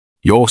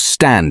You're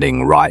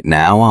standing right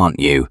now, aren't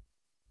you?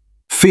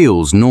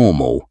 Feels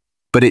normal,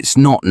 but it's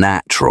not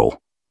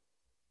natural.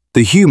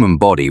 The human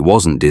body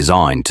wasn't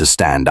designed to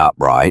stand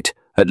upright,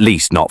 at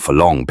least not for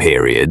long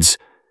periods.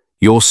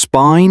 Your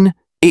spine,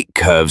 it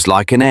curves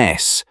like an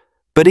S,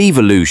 but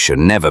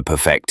evolution never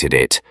perfected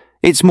it.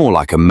 It's more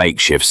like a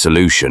makeshift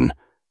solution.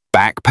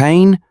 Back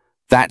pain?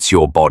 That's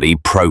your body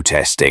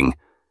protesting.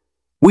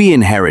 We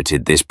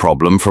inherited this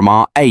problem from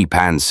our ape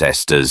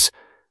ancestors.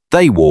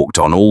 They walked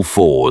on all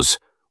fours.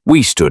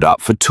 We stood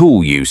up for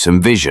tool use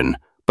and vision,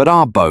 but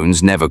our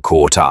bones never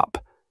caught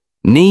up.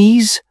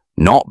 Knees?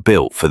 Not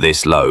built for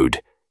this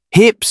load.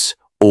 Hips?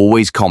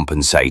 Always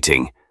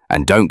compensating.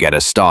 And don't get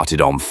us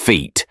started on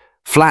feet.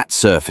 Flat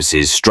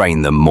surfaces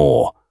strain them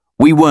more.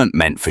 We weren't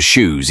meant for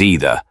shoes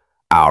either.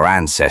 Our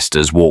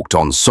ancestors walked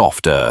on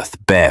soft earth,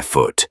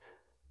 barefoot.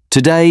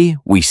 Today,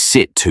 we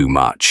sit too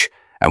much,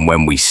 and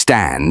when we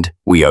stand,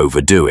 we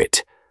overdo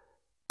it.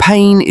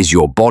 Pain is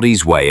your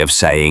body's way of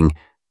saying,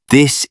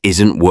 this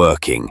isn't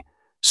working.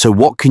 So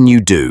what can you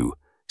do?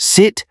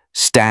 Sit,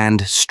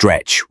 stand,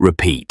 stretch,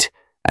 repeat,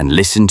 and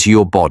listen to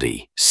your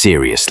body,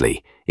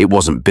 seriously. It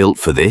wasn't built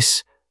for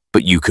this,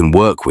 but you can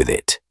work with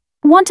it.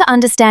 Want to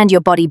understand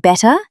your body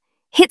better?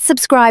 Hit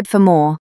subscribe for more.